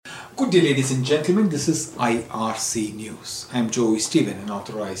Good day, ladies and gentlemen. This is IRC News. I am Joey Stephen, an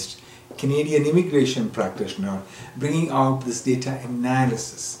authorized Canadian immigration practitioner, bringing out this data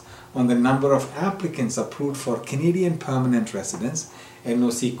analysis on the number of applicants approved for Canadian permanent residence,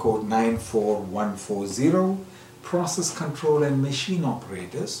 NOC code 94140, process control and machine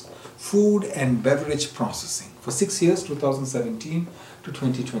operators, food and beverage processing for 6 years, 2017 to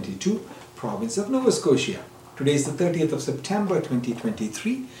 2022, province of Nova Scotia. Today is the 30th of September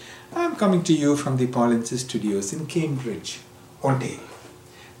 2023. I am coming to you from the Paulin's Studios in Cambridge, Ontario.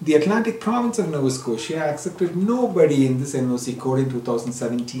 The Atlantic province of Nova Scotia accepted nobody in this NOC code in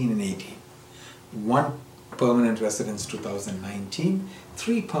 2017 and 18. 1 permanent residence 2019,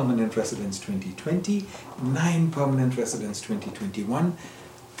 3 permanent residents 2020, 9 permanent residents 2021,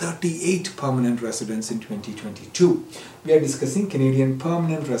 38 permanent residents in 2022. We are discussing Canadian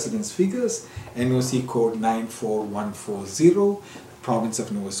permanent residence figures, NOC code 94140, province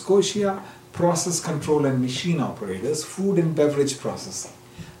of Nova Scotia, process control and machine operators, food and beverage processing.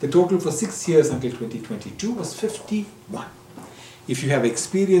 The total for 6 years until 2022 was 51. If you have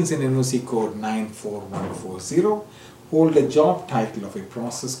experience in NOC code 94140, hold a job title of a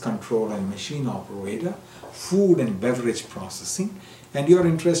process control and machine operator, food and beverage processing, and you are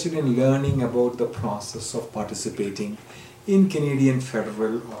interested in learning about the process of participating in Canadian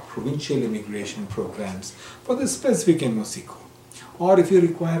federal or provincial immigration programs for the specific NOC code, or if you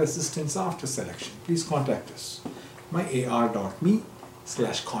require assistance after selection, please contact us.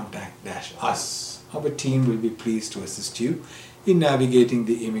 myar.me/contact-us. Our team will be pleased to assist you in navigating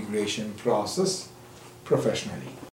the immigration process professionally.